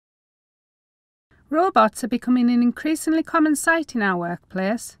Robots are becoming an increasingly common sight in our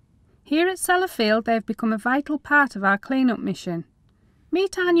workplace. Here at Sellafield, they have become a vital part of our clean-up mission.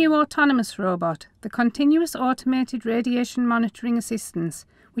 Meet our new autonomous robot, the Continuous Automated Radiation Monitoring Assistance,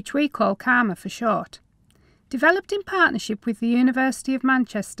 which we call Carma for short. Developed in partnership with the University of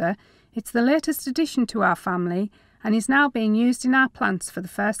Manchester, it's the latest addition to our family and is now being used in our plants for the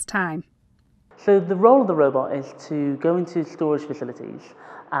first time. So the role of the robot is to go into storage facilities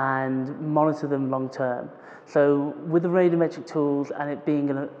and monitor them long term. So with the radiometric tools and it being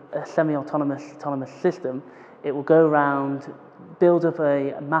a semi-autonomous system, it will go around, build up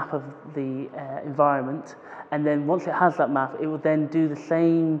a map of the environment, and then once it has that map, it will then do the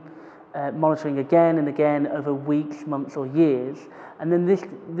same monitoring again and again over weeks, months or years. And then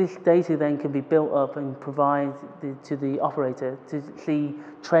this data then can be built up and provide to the operator to see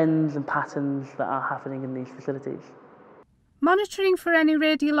trends and patterns that are happening in these facilities. Monitoring for any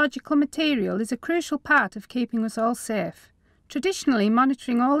radiological material is a crucial part of keeping us all safe. Traditionally,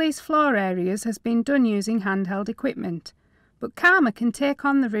 monitoring all these floor areas has been done using handheld equipment. But Carma can take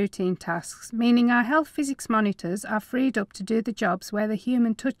on the routine tasks, meaning our health physics monitors are freed up to do the jobs where the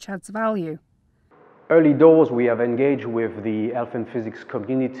human touch adds value. Early doors, we have engaged with the health and physics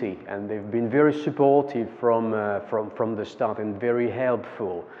community, and they've been very supportive from the start and very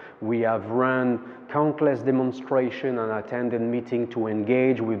helpful. We have run countless demonstrations and attended meetings to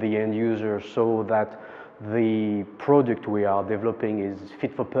engage with the end user so that the product we are developing is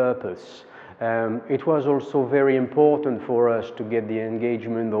fit for purpose. It was also very important for us to get the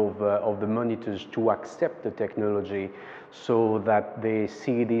engagement of the monitors to accept the technology so that they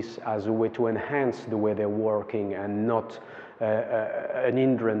see this as a way to enhance the way they're working and not an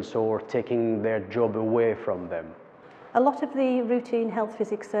hindrance or taking their job away from them. A lot of the routine health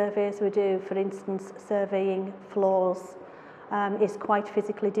physics surveys we do, for instance surveying floors, is quite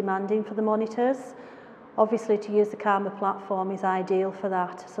physically demanding for the monitors. Obviously, to use the Carma platform is ideal for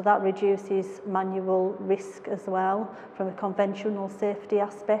that, so that reduces manual risk as well from a conventional safety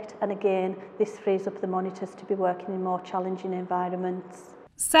aspect, and again this frees up the monitors to be working in more challenging environments.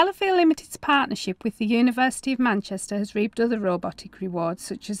 Sellafield Limited's partnership with the University of Manchester has reaped other robotic rewards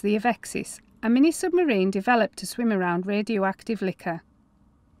such as the Avexis, a mini submarine developed to swim around radioactive liquor.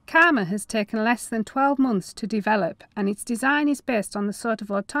 Carma has taken less than 12 months to develop, and its design is based on the sort of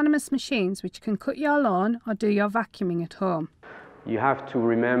autonomous machines which can cut your lawn or do your vacuuming at home. You have to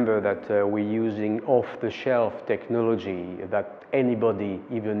remember that we're using off-the-shelf technology that anybody,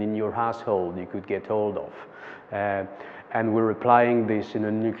 even in your household, you could get hold of. And we're applying this in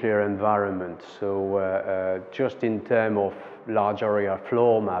a nuclear environment. So just in terms of large area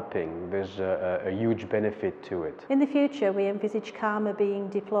floor mapping, there's a huge benefit to it. In the future, we envisage Carma being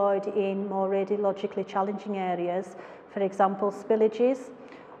deployed in more radiologically challenging areas, for example spillages,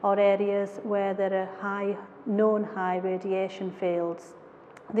 or areas where there are known high radiation fields.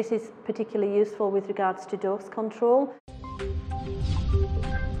 This is particularly useful with regards to dose control.